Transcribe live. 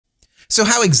So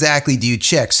how exactly do you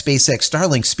check SpaceX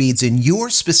Starlink speeds in your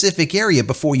specific area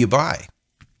before you buy?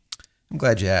 I'm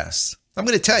glad you asked. I'm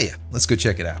going to tell you. Let's go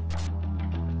check it out.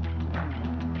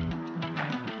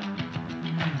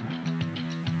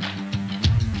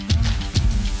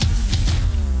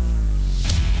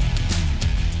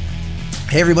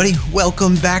 Hey everybody,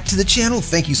 welcome back to the channel.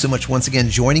 Thank you so much once again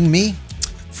joining me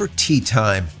for tea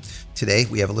time. Today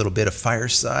we have a little bit of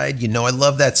fireside. You know I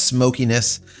love that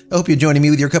smokiness. I hope you're joining me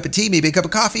with your cup of tea, maybe a cup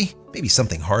of coffee, maybe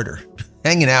something harder.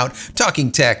 Hanging out,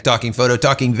 talking tech, talking photo,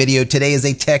 talking video. Today is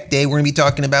a tech day. We're gonna be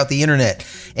talking about the internet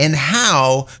and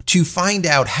how to find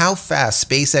out how fast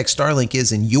SpaceX Starlink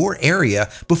is in your area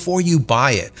before you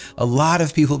buy it. A lot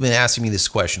of people have been asking me this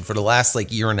question for the last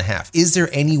year and a half. Is there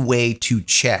any way to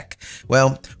check?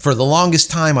 Well, for the longest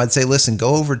time, I'd say, listen,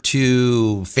 go over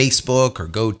to Facebook or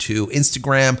go to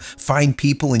Instagram, find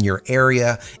people in your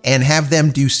area and have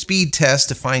them do speed tests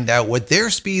to find out what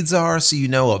their speeds are so you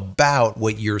know about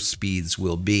what your speeds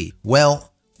will be.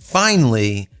 Well,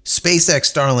 finally,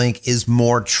 SpaceX Starlink is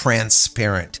more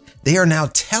transparent. They are now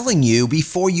telling you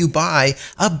before you buy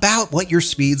about what your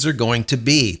speeds are going to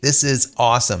be. This is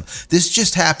awesome. This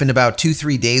just happened about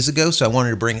 2-3 days ago, so I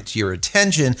wanted to bring it to your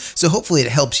attention. So hopefully it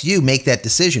helps you make that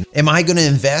decision. Am I going to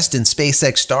invest in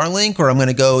SpaceX Starlink, or I'm going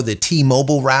to go the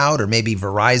T-Mobile route, or maybe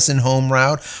Verizon home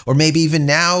route, or maybe even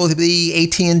now the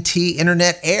AT&T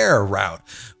Internet Air route?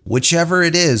 Whichever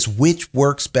it is, which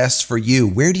works best for you?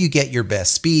 Where do you get your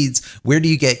best speeds? Where do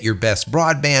you get your best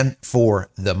broadband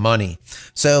for the money?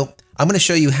 So I'm going to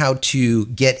show you how to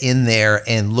get in there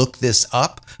and look this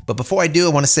up. But before I do,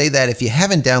 I want to say that if you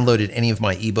haven't downloaded any of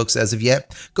my ebooks as of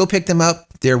yet, go pick them up.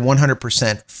 They're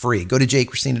 100% free. Go to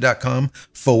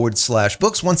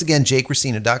JCristina.com/books. Once again,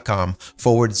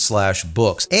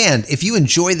 JCristina.com/books. And if you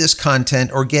enjoy this content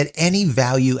or get any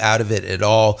value out of it at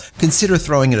all, consider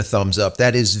throwing it a thumbs up.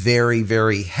 That is very,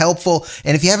 very helpful.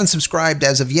 And if you haven't subscribed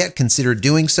as of yet, consider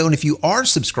doing so. And if you are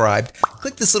subscribed,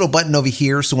 click this little button over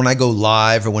here so when I go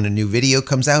live or when a new video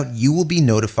comes out, you will be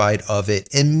notified of it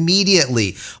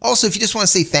immediately. Also, if you just want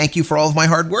to say thank you for all of my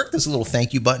hard work, there's a little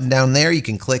thank you button down there. You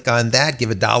can click on that,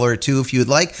 give $1 or $2 if you would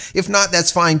like. If not,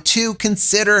 that's fine too.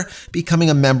 Consider becoming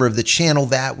a member of the channel.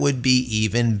 That would be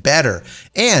even better.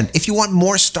 And if you want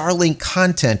more Starlink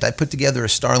content, I put together a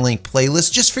Starlink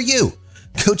playlist just for you.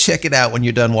 Go check it out when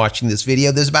you're done watching this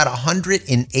video. There's about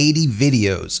 180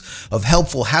 videos of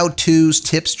helpful how-tos,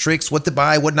 tips, tricks, what to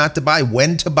buy, what not to buy,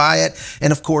 when to buy it,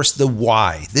 and of course, the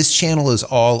why. This channel is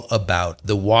all about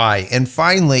the why. And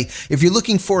finally, if you're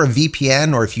looking for a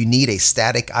VPN or if you need a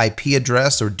static IP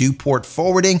address or do port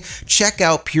forwarding, check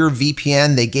out Pure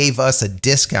VPN. They gave us a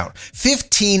discount,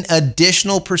 15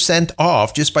 additional %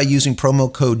 off just by using promo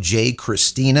code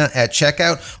JCristina at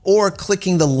checkout or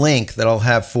clicking the link that I'll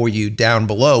have for you down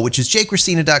below, which is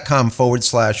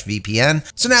JCristina.com/VPN.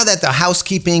 So now that the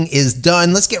housekeeping is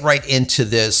done, let's get right into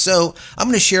this. So I'm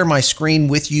going to share my screen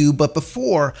with you, but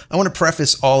before, I want to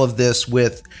preface all of this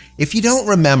with, if you don't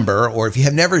remember, or if you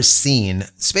have never seen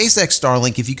SpaceX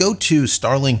Starlink, if you go to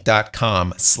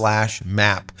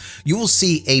starlink.com/map, you will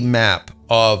see a map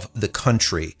of the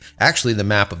country, actually the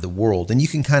map of the world, and you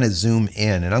can kind of zoom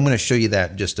in, and I'm going to show you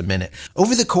that in just a minute.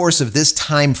 Over the course of this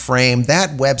time frame,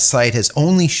 that website has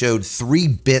only showed 3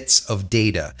 bits of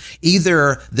data.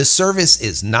 Either the service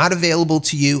is not available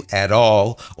to you at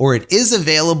all, or it is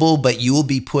available, but you will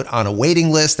be put on a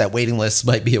waiting list. That waiting list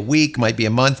might be a week, might be a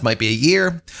month, might be a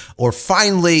year, or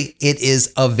finally, it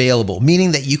is available,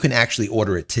 meaning that you can actually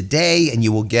order it today and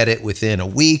you will get it within a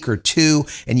week or 2,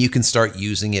 and you can start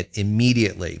using it immediately.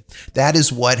 That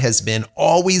is what has been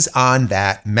always on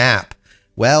that map.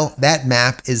 Well, that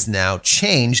map is now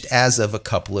changed as of a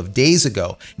couple of days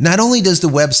ago. Not only does the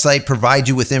website provide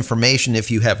you with information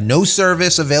if you have no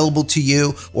service available to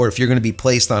you, or if you're going to be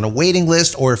placed on a waiting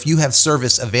list, or if you have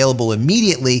service available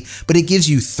immediately, but it gives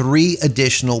you 3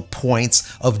 additional points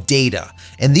of data.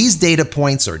 And these data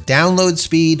points are download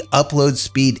speed, upload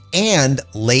speed, and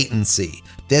latency.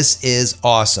 This is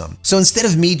awesome. So instead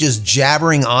of me just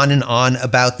jabbering on and on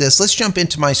about this, let's jump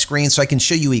into my screen so I can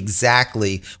show you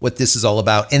exactly what this is all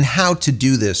about and how to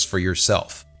do this for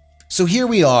yourself. So here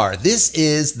we are. This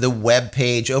is the web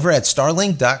page over at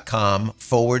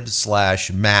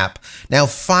starlink.com/map. Now,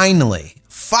 finally,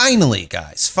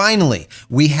 guys,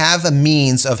 we have a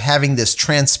means of having this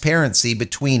transparency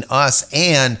between us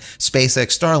and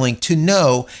SpaceX Starlink to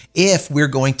know if we're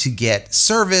going to get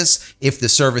service, if the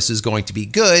service is going to be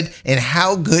good, and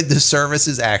how good the service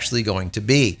is actually going to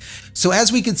be. So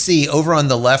as we can see over on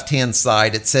the left-hand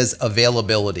side, it says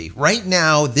availability. Right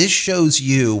now, this shows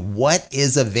you what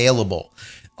is available.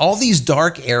 All these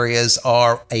dark areas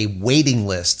are a waiting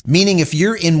list, meaning if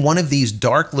you're in one of these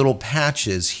dark little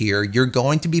patches here, you're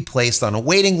going to be placed on a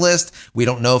waiting list. We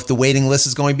don't know if the waiting list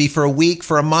is going to be for a week,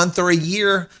 for a month, or a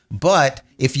year, but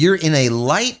if you're in a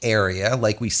light area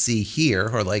like we see here,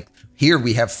 or like here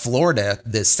we have Florida,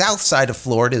 the south side of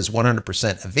Florida is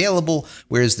 100% available,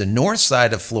 whereas the north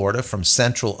side of Florida from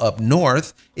central up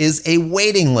north is a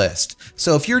waiting list.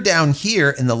 So if you're down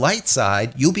here in the light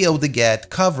side, you'll be able to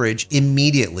get coverage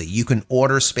immediately. You can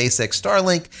order SpaceX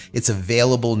Starlink. It's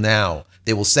available now.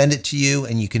 They will send it to you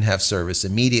and you can have service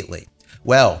immediately.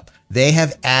 Well, they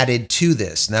have added to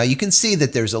this. Now you can see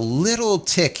that there's a little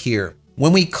tick here.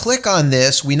 When we click on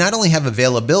this, we not only have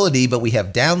availability, but we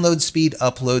have download speed,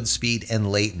 upload speed,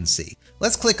 and latency.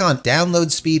 Let's click on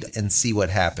download speed and see what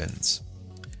happens.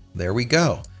 There we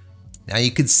go. Now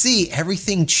you can see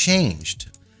everything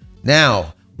changed.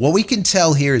 Now, what we can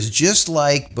tell here is just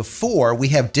like before, we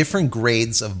have different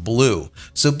grades of blue.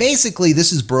 So basically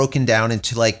this is broken down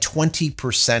into like 20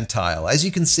 percentile. As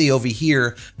you can see over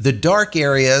here, the dark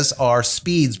areas are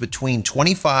speeds between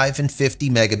 25 and 50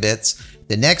 megabits.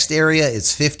 The next area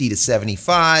is 50 to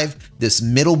 75. This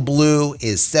middle blue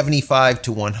is 75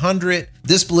 to 100.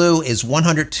 This blue is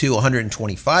 100 to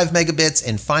 125 megabits.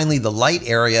 And finally, the light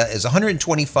area is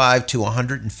 125 to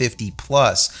 150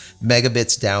 plus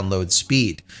megabits download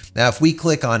speed. Now, if we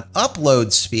click on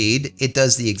upload speed, it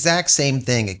does the exact same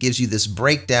thing. It gives you this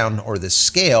breakdown or this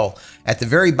scale. At the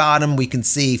very bottom, we can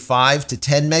see 5 to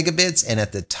 10 megabits. And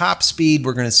at the top speed,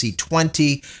 we're going to see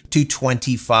 20 to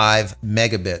 25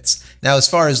 megabits. Now, as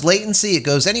far as latency, it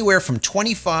goes anywhere from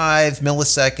 25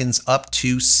 milliseconds up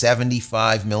to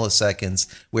 75 milliseconds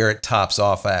where it tops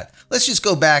off at. Let's just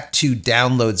go back to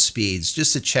download speeds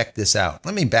just to check this out.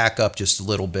 Let me back up just a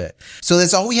little bit. So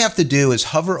that's all we have to do is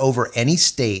hover over any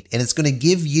state and it's going to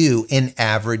give you an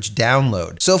average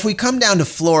download. So if we come down to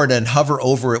Florida and hover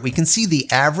over it, we can see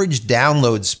the average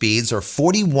download speeds are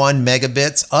 41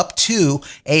 megabits up to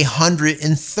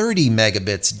 130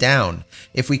 megabits down.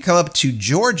 If we come up to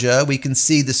Georgia, we can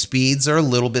see the speeds are a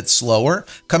little bit slower,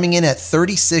 coming in at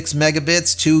 36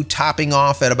 megabits to topping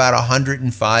off at about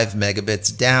 105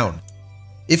 megabits down.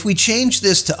 If we change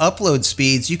this to upload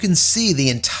speeds, you can see the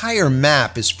entire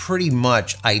map is pretty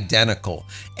much identical.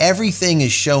 Everything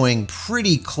is showing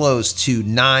pretty close to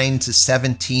 9 to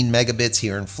 17 megabits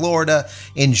here in Florida.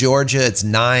 In Georgia, it's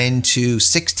 9 to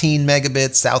 16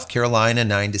 megabits, South Carolina,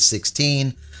 9 to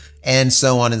 16, and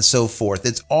so on and so forth.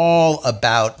 It's all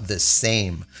about the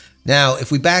same. Now,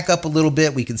 if we back up a little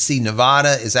bit, we can see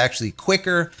Nevada is actually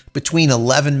quicker, between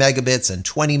 11 megabits and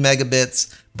 20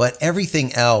 megabits, but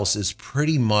everything else is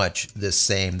pretty much the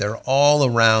same. They're all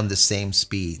around the same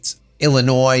speeds.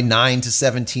 Illinois, 9 to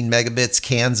 17 megabits,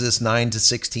 Kansas, 9 to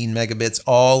 16 megabits,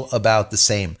 all about the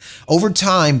same. Over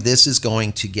time, this is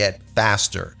going to get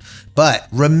faster. But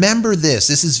remember this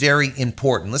is very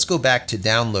important. Let's go back to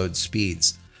download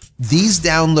speeds. These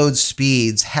download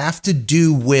speeds have to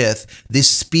do with the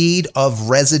speed of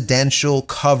residential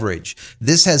coverage.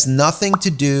 This has nothing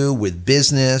to do with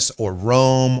business or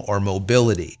roam or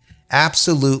mobility.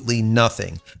 Absolutely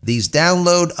nothing. These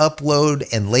download, upload,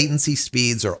 and latency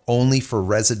speeds are only for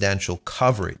residential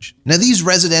coverage. Now, these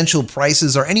residential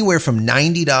prices are anywhere from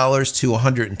 $90 to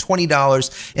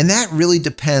 $120, and that really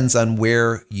depends on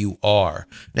where you are.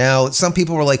 Now, some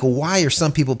people are like, well, why are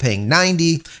some people paying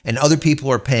 $90 and other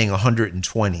people are paying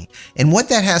 $120? And what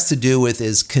that has to do with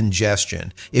is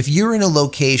congestion. If you're in a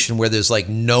location where there's like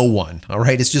no one, all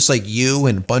right, it's just like you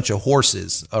and a bunch of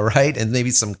horses, all right, and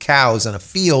maybe some cows in a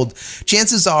field,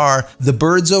 chances are the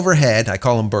birds overhead, I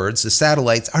call them birds, the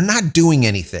satellites, are not doing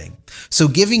anything. So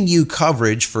giving you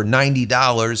coverage for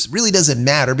 $90 really doesn't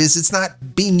matter because it's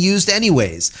not being used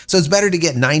anyways. So it's better to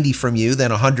get 90 from you than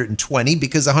 120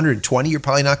 because 120, you're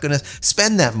probably not going to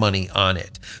spend that money on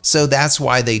it. So that's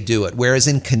why they do it. Whereas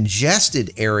in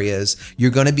congested areas, you're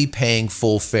going to be paying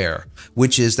full fare,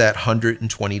 which is that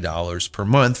 $120 per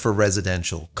month for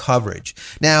residential coverage.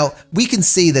 Now, we can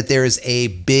see that there is a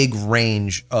big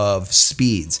range of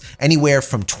speeds, anywhere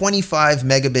from 25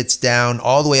 megabits down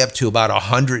all the way up to about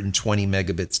 120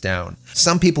 megabits down.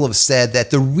 Some people have said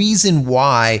that the reason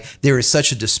why there is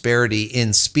such a disparity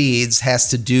in speeds has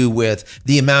to do with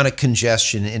the amount of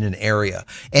congestion in an area.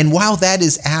 And while that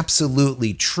is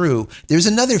absolutely true, there's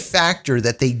another factor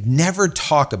that they never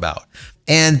talk about.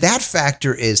 And that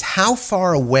factor is how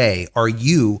far away are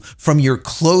you from your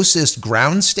closest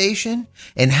ground station,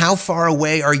 and how far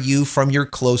away are you from your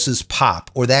closest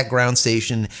POP, or that ground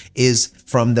station is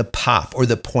from the POP or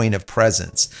the point of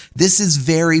presence. This is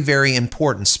very, very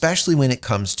important, especially when it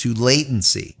comes to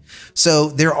latency. So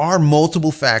there are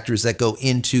multiple factors that go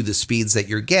into the speeds that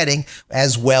you're getting,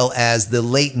 as well as the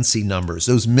latency numbers,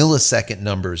 those millisecond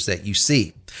numbers that you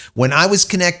see. When I was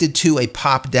connected to a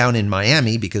POP down in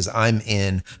Miami, because I'm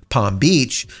in Palm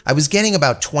Beach, I was getting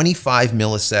about 25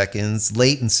 milliseconds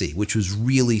latency, which was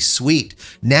really sweet.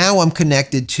 Now I'm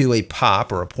connected to a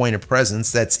POP, or a point of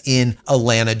presence, that's in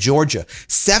Atlanta, Georgia,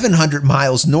 700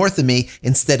 miles north of me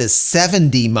instead of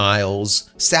 70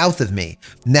 miles south of me.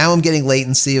 Now I'm getting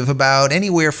latency of about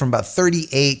anywhere from about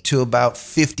 38 to about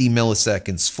 50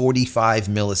 milliseconds, 45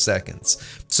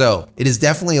 milliseconds. So it is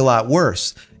definitely a lot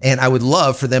worse. And I would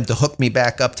love for them to hook me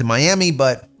back up to Miami,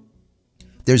 but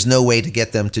there's no way to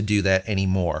get them to do that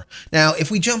anymore. Now, if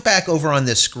we jump back over on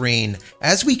this screen,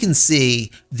 as we can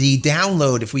see, the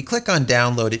download, if we click on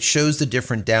download, it shows the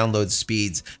different download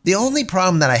speeds. The only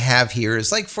problem that I have here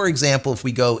is, like, for example, if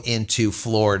we go into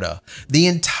Florida, the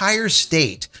entire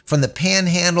state, from the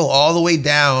Panhandle all the way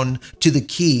down to the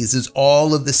Keys, is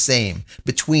all of the same,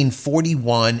 between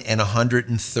 41 and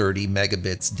 130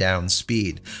 megabits down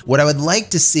speed. What I would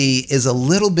like to see is a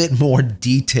little bit more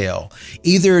detail.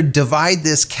 Either divide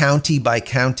this county by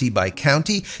county by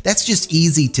county. That's just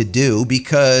easy to do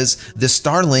because the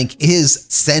Starlink is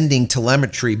sending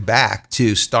telemetry back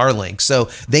to Starlink. So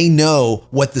they know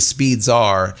what the speeds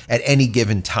are at any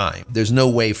given time. There's no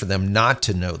way for them not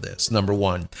to know this, number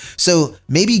one. So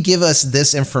maybe give us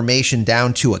this information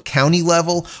down to a county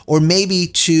level, or maybe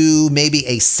to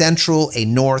a central, a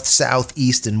north, south,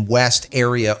 east, and west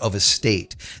area of a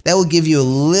state. That will give you a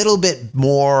little bit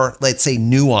more, let's say,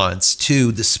 nuance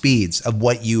to the speeds of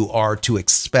what you are to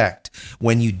expect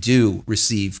when you do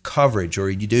receive coverage or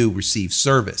you do receive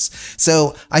service.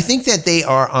 So I think that they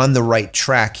are on the right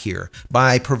track here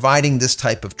by providing this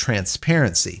type of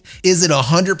transparency. Is it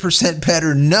 100%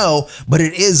 better? No, but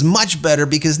it is much better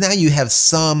because now you have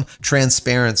some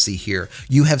transparency here.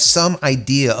 You have some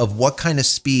idea of what kind of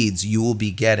speeds you will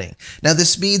be getting. Now, the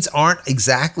speeds aren't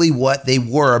exactly what they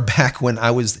were back when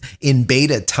I was in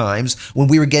beta times, when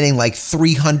we were getting like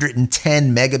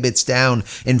 310 megabits down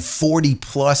and 40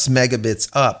 plus megabits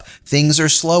up. Things are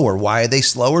slower. Why are they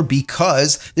slower?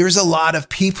 Because there's a lot of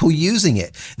people using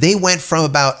it. They went from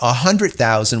about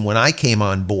 100,000 when I came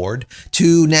on board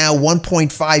to now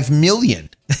 1.5 million.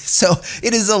 So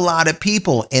it is a lot of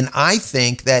people. And I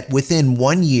think that within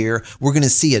 1 year, we're going to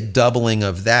see a doubling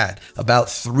of that. About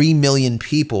 3 million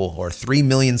people or 3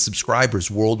 million subscribers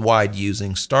worldwide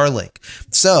using Starlink.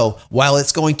 So while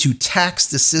it's going to tax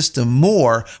the system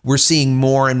more, we're seeing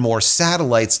more and more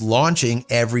satellites launching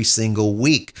every single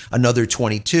week. Another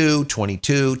 22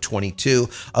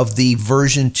 of the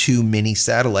version 2 mini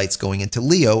satellites going into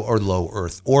LEO, or low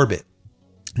Earth orbit.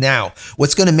 Now,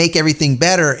 what's going to make everything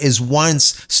better is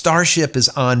once Starship is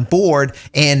on board,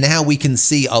 and now we can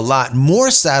see a lot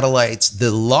more satellites,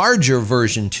 the larger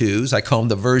version 2s, I call them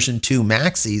the version 2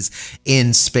 maxis,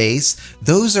 in space.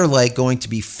 Those are like going to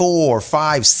be 4,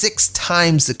 5, 6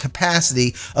 times the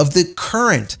capacity of the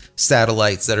current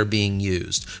satellites that are being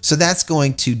used. So that's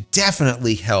going to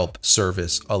definitely help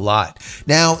service a lot.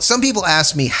 Now, some people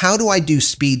ask me, how do I do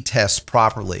speed tests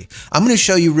properly? I'm going to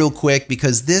show you real quick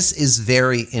because this is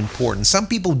very important. Some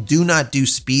people do not do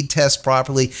speed tests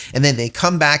properly, and then they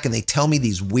come back and they tell me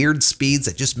these weird speeds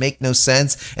that just make no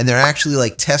sense, and they're actually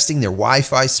like testing their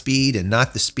Wi-Fi speed and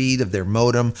not the speed of their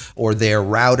modem or their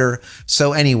router.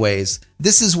 So anyways,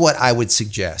 this is what I would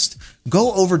suggest.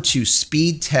 Go over to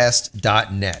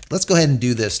speedtest.net. Let's go ahead and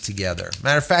do this together.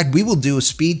 Matter of fact, we will do a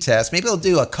speed test. Maybe I'll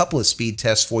do a couple of speed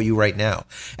tests for you right now.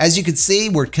 As you can see,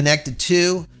 we're connected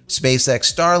to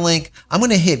SpaceX Starlink. I'm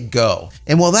going to hit go.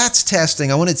 And while that's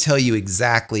testing, I want to tell you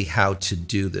exactly how to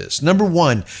do this. Number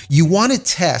one, you want to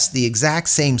test the exact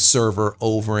same server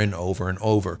over and over and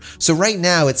over. So right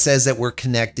now it says that we're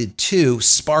connected to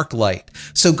Sparklight.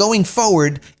 So going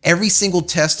forward, every single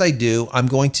test I do, I'm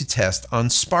going to test on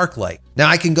Sparklight. Now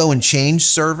I can go and change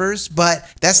servers, but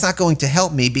that's not going to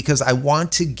help me because I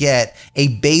want to get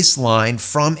a baseline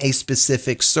from a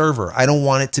specific server. I don't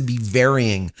want it to be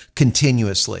varying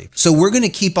continuously. continuously. So we're going to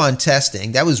keep on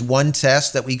testing. That was one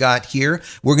test that we got here.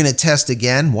 We're going to test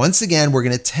again. Once again, we're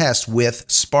going to test with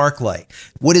Sparklight.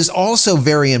 What is also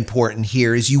very important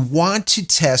here is you want to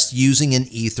test using an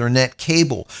Ethernet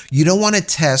cable. You don't want to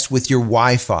test with your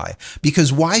Wi-Fi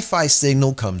because Wi-Fi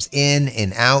signal comes in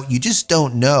and out. You just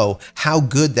don't know how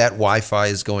good that Wi-Fi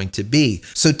is going to be.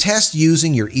 So test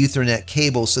using your Ethernet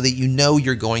cable so that you know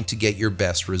you're going to get your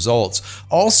best results.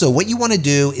 Also, what you want to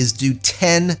do is do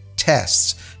 10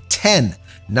 tests. 10,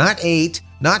 not 8,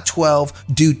 not 12,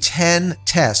 do 10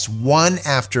 tests, one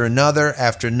after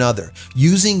another,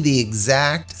 using the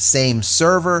exact same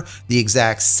server, the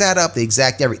exact setup, the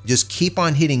exact everything. Just keep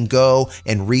on hitting go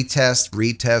and retest,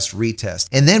 retest, retest.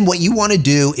 And then what you want to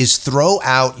do is throw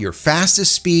out your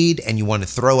fastest speed and you want to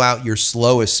throw out your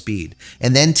slowest speed.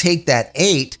 And then take that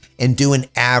 8 and do an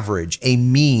average, a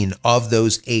mean of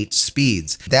those 8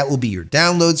 speeds. That will be your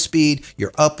download speed,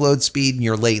 your upload speed, and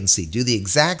your latency. Do the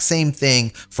exact same thing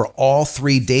for all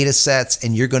 3 data sets,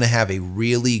 and you're gonna have a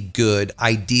really good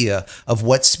idea of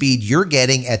what speed you're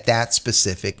getting at that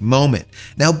specific moment.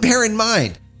 Now, bear in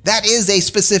mind, that is a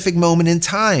specific moment in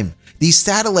time. These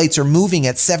satellites are moving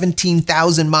at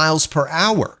 17,000 miles per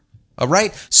hour. All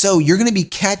right, so you're going to be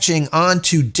catching on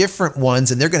to different ones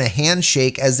and they're going to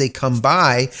handshake as they come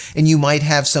by, and you might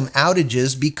have some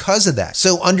outages because of that.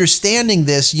 So understanding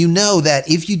this, you know that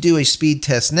if you do a speed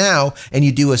test now and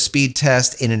you do a speed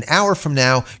test in an hour from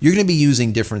now, you're going to be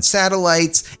using different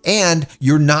satellites and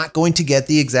you're not going to get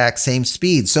the exact same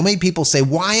speed. So many people say,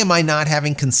 why am I not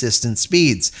having consistent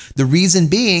speeds? The reason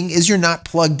being is you're not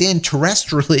plugged in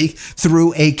terrestrially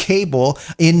through a cable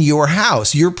in your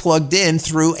house. You're plugged in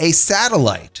through a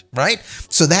satellite, right?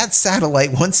 So that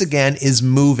satellite, once again, is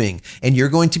moving and you're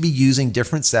going to be using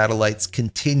different satellites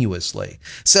continuously.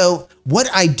 So what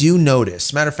I do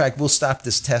notice, matter of fact, we'll stop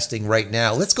this testing right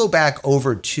now. Let's go back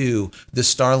over to the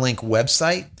Starlink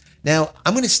website. Now,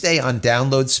 I'm going to stay on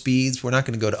download speeds. We're not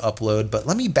going to go to upload, but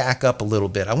let me back up a little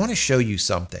bit. I want to show you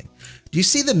something. Do you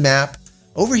see the map?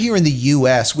 Over here in the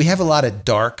US, we have a lot of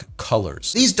dark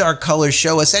colors. These dark colors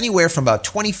show us anywhere from about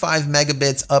 25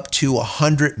 megabits up to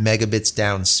 100 megabits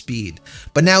down speed.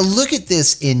 But now look at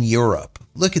this in Europe.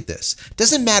 Look at this.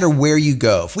 Doesn't matter where you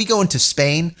go. If we go into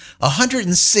Spain,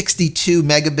 162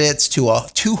 megabits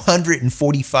to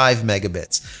 245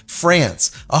 megabits.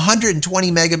 France,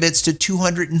 120 megabits to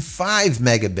 205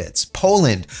 megabits.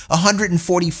 Poland,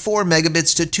 144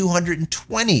 megabits to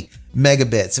 220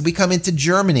 megabits. If we come into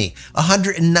Germany,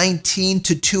 119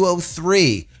 to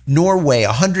 203. Norway,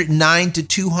 109 to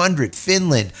 200.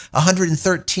 Finland,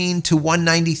 113 to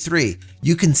 193.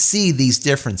 You can see these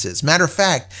differences. Matter of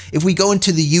fact, if we go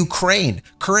into the Ukraine,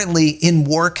 currently in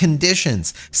war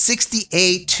conditions,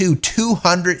 68 to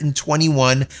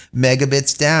 221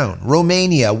 megabits down.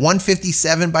 Romania,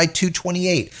 157 by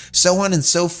 228, so on and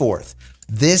so forth.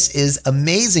 This is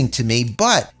amazing to me,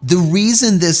 but the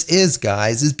reason this is,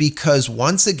 guys, is because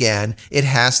once again, it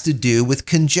has to do with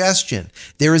congestion.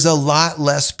 There is a lot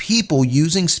less people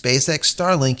using SpaceX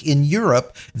Starlink in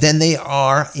Europe than they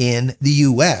are in the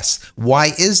US.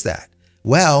 Why is that?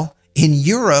 Well, in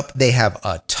Europe, they have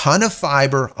a ton of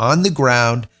fiber on the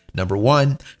ground, number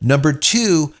one. Number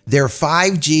two, their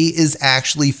 5G is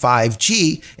actually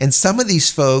 5G. And some of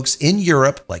these folks in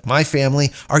Europe, like my family,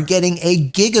 are getting a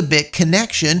gigabit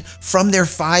connection from their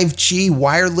 5G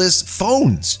wireless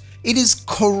phones. It is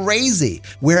crazy.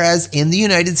 Whereas in the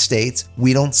United States,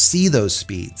 we don't see those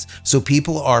speeds. So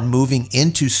people are moving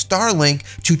into Starlink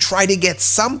to try to get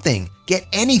something, get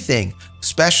anything,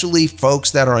 especially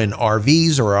folks that are in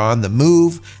RVs or on the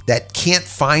move that can't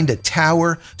find a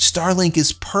tower. Starlink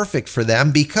is perfect for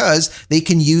them because they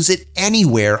can use it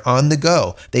anywhere on the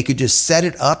go. They could just set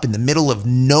it up in the middle of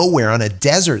nowhere on a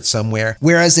desert somewhere.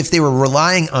 Whereas if they were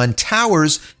relying on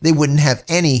towers, they wouldn't have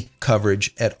any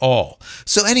coverage at all.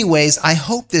 So anyways, I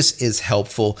hope this is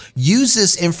helpful. Use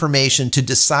this information to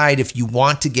decide if you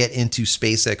want to get into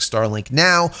SpaceX Starlink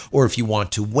now or if you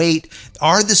want to wait.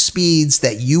 Are the speeds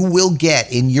that you will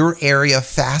get in your area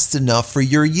fast enough for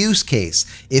your use case?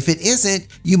 If it isn't,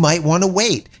 you might want to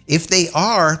wait. If they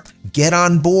are, get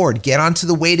on board, get onto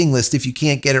the waiting list if you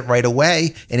can't get it right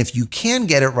away. And if you can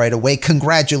get it right away,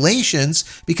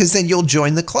 congratulations, because then you'll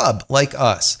join the club like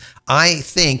us. I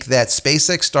think that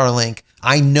SpaceX Starlink,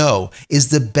 I know, is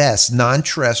the best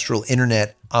non-terrestrial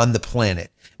internet on the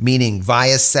planet. Meaning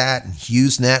Viasat and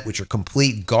HughesNet, which are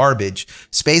complete garbage.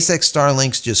 SpaceX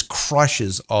Starlinks just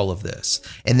crushes all of this.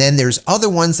 And then there's other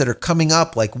ones that are coming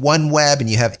up like OneWeb, and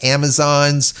you have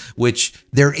Amazon's, which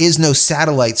there is no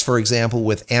satellites, for example,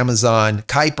 with Amazon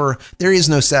Kuiper. There is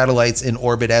no satellites in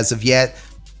orbit as of yet.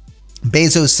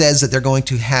 Bezos says that they're going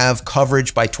to have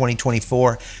coverage by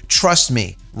 2024. Trust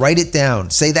me, write it down.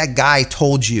 Say that guy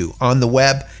told you on the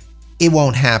web. It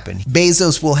won't happen.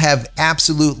 Bezos will have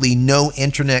absolutely no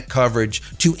internet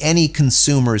coverage to any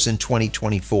consumers in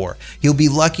 2024. He'll be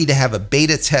lucky to have a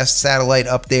beta test satellite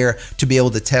up there to be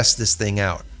able to test this thing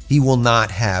out. He will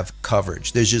not have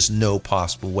coverage. There's just no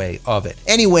possible way of it.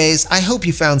 Anyways, I hope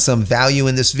you found some value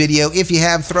in this video. If you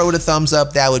have, throw it a thumbs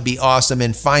up. That would be awesome.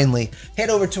 And finally, head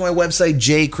over to my website,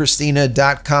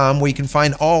 JCristina.com, where you can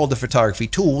find all the photography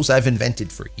tools I've invented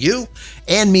for you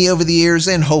and me over the years.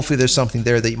 And hopefully there's something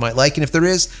there that you might like. And if there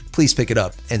is, please pick it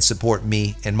up and support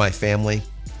me and my family.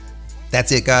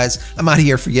 That's it, guys. I'm out of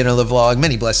here for yet another vlog.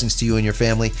 Many blessings to you and your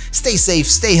family. Stay safe,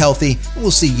 stay healthy, and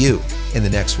we'll see you in the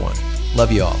next one.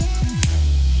 Love you all.